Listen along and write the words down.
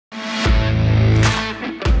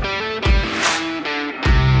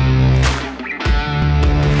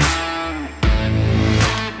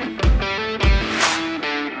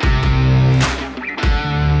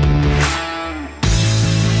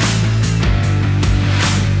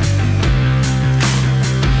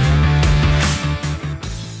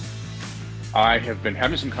I have been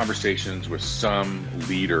having some conversations with some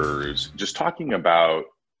leaders, just talking about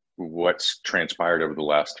what's transpired over the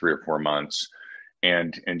last 3 or 4 months,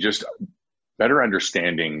 and just better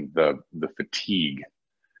understanding the fatigue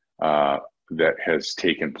that has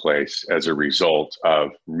taken place as a result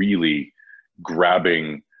of really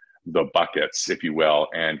grabbing the buckets, if you will,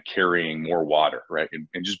 and carrying more water, right?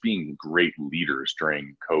 And just being great leaders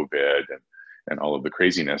during COVID and all of the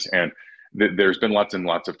craziness. And there's been lots and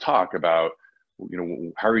lots of talk about,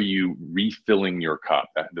 how are you refilling your cup?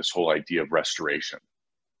 This whole idea of restoration.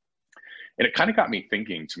 And it kind of got me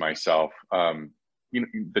thinking to myself,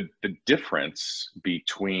 the difference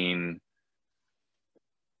between,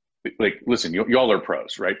 like, listen, you all are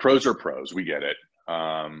pros, right? Pros are pros. We get it.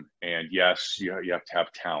 And yes, you have to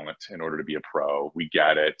have talent in order to be a pro. We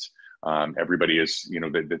get it. Everybody is,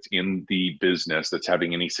 that's in the business, that's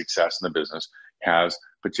having any success in the business, has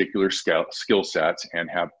particular skill sets and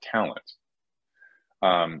have talent.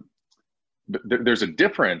 But there's a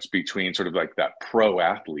difference between sort of like that pro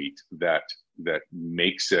athlete that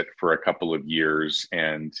makes it for a couple of years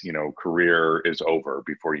and, career is over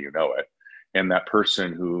before you know it, and that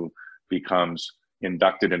person who becomes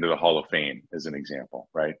inducted into the Hall of Fame, as an example,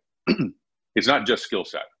 right? It's not just skill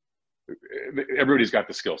set. Everybody's got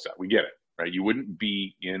the skill set. We get it, right? You wouldn't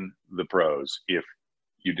be in the pros if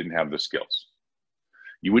you didn't have the skills.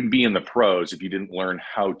 You wouldn't be in the pros if you didn't learn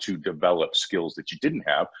how to develop skills that you didn't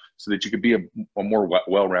have so that you could be a more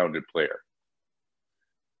well-rounded player.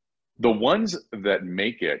 The ones that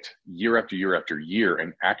make it year after year after year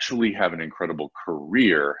and actually have an incredible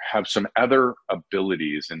career have some other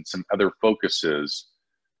abilities and some other focuses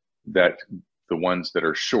that the ones that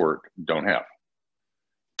are short don't have.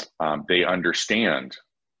 They understand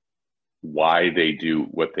why they do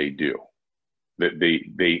what they do. That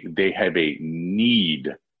they have a need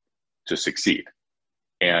to succeed,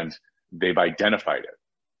 and they've identified it.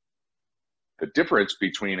 The difference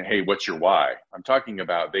between, hey, what's your why? I'm talking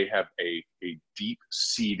about they have a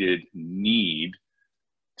deep-seated need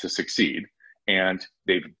to succeed, and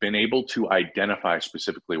they've been able to identify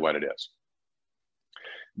specifically what it is.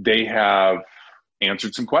 They have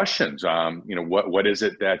answered some questions. What is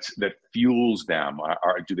it that fuels them?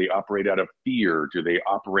 Do they operate out of fear? Do they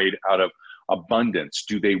operate out of abundance?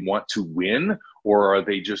 Do they want to win, or are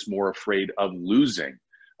they just more afraid of losing?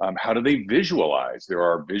 How do they visualize? There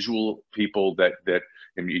are visual people that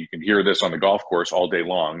and you can hear this on the golf course all day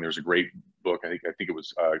long. There's a great book, I think it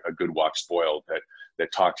was A Good Walk Spoiled,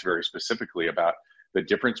 that talks very specifically about the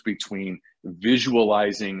difference between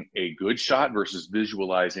visualizing a good shot versus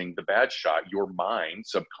visualizing the bad shot. Your mind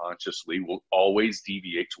subconsciously will always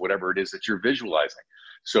deviate to whatever it is that you're visualizing.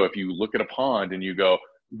 So if you look at a pond and you go,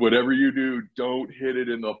 whatever you do, don't hit it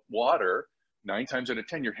in the water, 9 times out of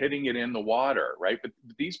 10, you're hitting it in the water, right? But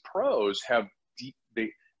these pros have deep,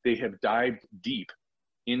 they have dived deep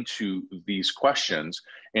into these questions,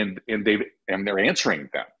 and they're answering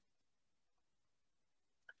them.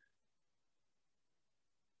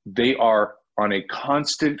 They are on a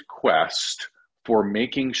constant quest for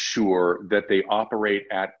making sure that they operate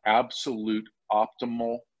at absolute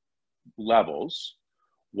optimal levels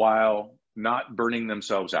while not burning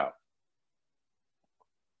themselves out.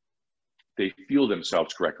 They fuel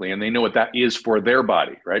themselves correctly, and they know what that is for their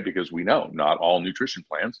body, right? Because we know not all nutrition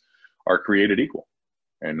plans are created equal,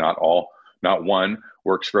 and not one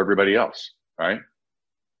works for everybody else, right?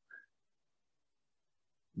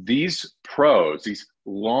 These pros, these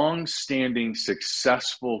long-standing,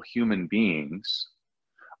 successful human beings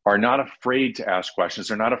are not afraid to ask questions.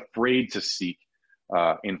 They're not afraid to seek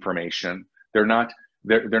information. They're not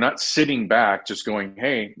sitting back just going,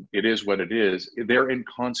 hey, it is what it is. They're in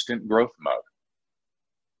constant growth mode.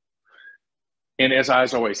 And as I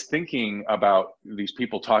was always thinking about these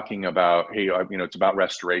people talking about, hey, it's about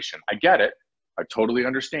restoration. I get it. I totally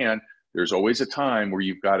understand. There's always a time where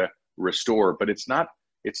you've got to restore, but it's not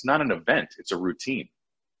an event. It's a routine.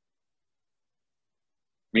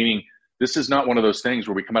 Meaning, this is not one of those things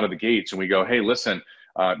where we come out of the gates and we go, hey, listen,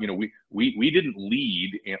 we didn't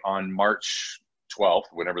lead on March 12th,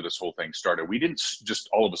 whenever this whole thing started. We didn't just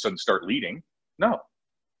all of a sudden start leading. No,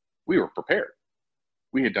 we were prepared.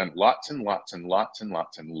 We had done lots and lots and lots and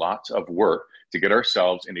lots and lots of work to get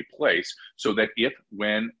ourselves in a place so that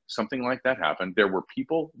when something like that happened, there were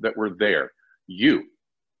people that were there. You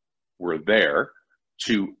were there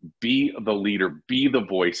to be the leader, be the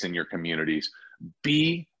voice in your communities,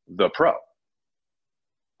 be the pro.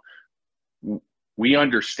 We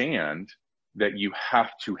understand that you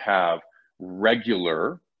have to have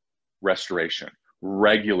regular restoration,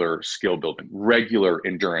 regular skill building, regular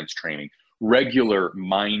endurance training, regular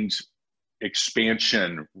mind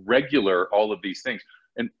expansion, regular, all of these things.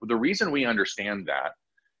 And the reason we understand that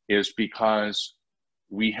is because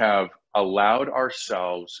we have allowed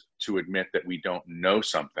ourselves to admit that we don't know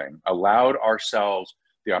something, allowed ourselves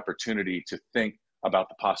the opportunity to think about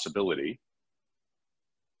the possibility,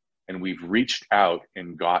 and we've reached out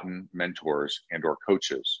and gotten mentors and or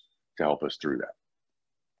coaches to help us through that.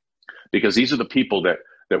 Because these are the people that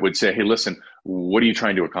would say, hey, listen, what are you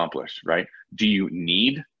trying to accomplish, right? Do you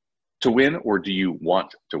need to win or do you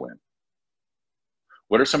want to win?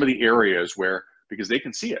 What are some of the areas where, because they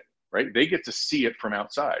can see it, right? They get to see it from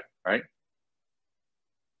outside, right?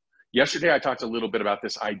 Yesterday, I talked a little bit about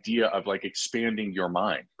this idea of like expanding your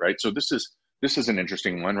mind, right? So this is an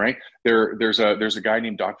interesting one, right? There's a guy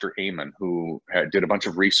named Dr. Amen who did a bunch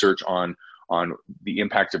of research on the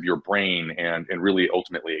impact of your brain, and really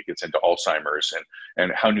ultimately it gets into Alzheimer's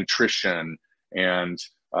and how nutrition and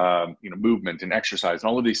movement and exercise and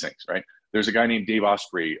all of these things, right? There's a guy named Dave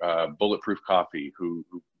Osprey, Bulletproof Coffee, who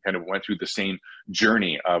kind of went through the same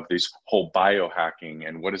journey of this whole biohacking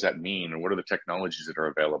and what does that mean and what are the technologies that are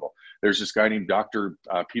available. There's this guy named Dr.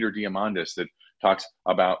 Peter Diamandis that talks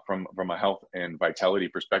about from a health and vitality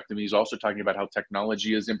perspective. He's also talking about how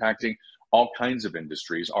technology is impacting all kinds of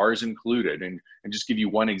industries, ours included. And just give you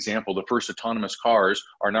one example, the first autonomous cars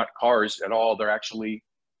are not cars at all. They're actually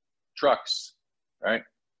trucks, right?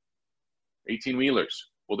 18-wheelers.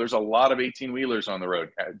 Well, there's a lot of 18-wheelers on the road.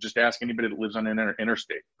 Just ask anybody that lives on an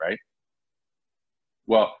interstate, right?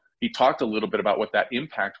 Well, he talked a little bit about what that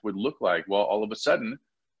impact would look like. Well, all of a sudden,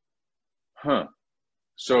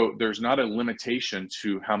 so there's not a limitation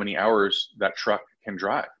to how many hours that truck can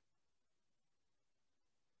drive.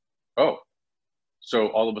 Oh, so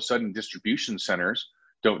all of a sudden distribution centers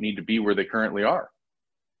don't need to be where they currently are.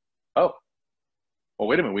 Oh, well,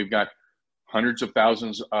 wait a minute. We've got hundreds of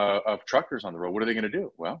thousands of truckers on the road. What are they going to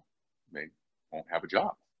do? Well, they won't have a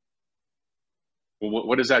job. Well,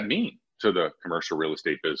 what does that mean to the commercial real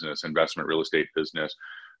estate business, investment real estate business,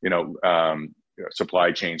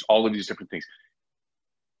 supply chains, all of these different things?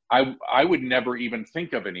 I would never even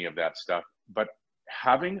think of any of that stuff, but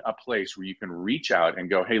having a place where you can reach out and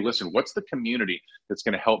go, hey, listen, what's the community that's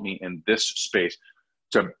going to help me in this space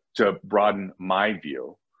to broaden my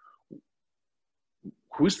view?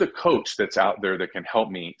 Who's the coach that's out there that can help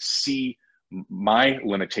me see my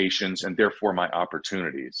limitations and therefore my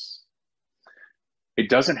opportunities? It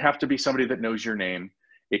doesn't have to be somebody that knows your name.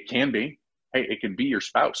 It can be, hey, it can be your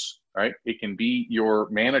spouse, right? It can be your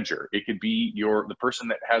manager. It could be the person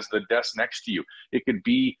that has the desk next to you. It could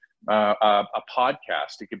be a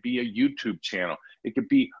podcast. It could be a YouTube channel. It could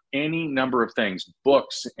be any number of things,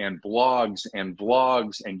 books and blogs and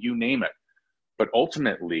vlogs and you name it. But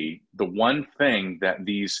ultimately, the one thing that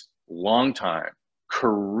these longtime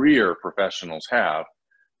career professionals have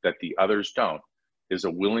that the others don't is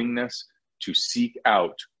a willingness to seek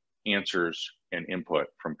out answers and input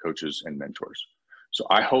from coaches and mentors. So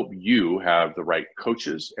I hope you have the right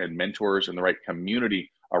coaches and mentors and the right community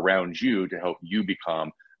around you to help you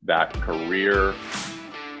become that career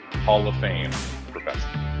Hall of Fame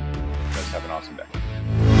professional. Guys, have an awesome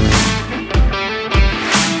day.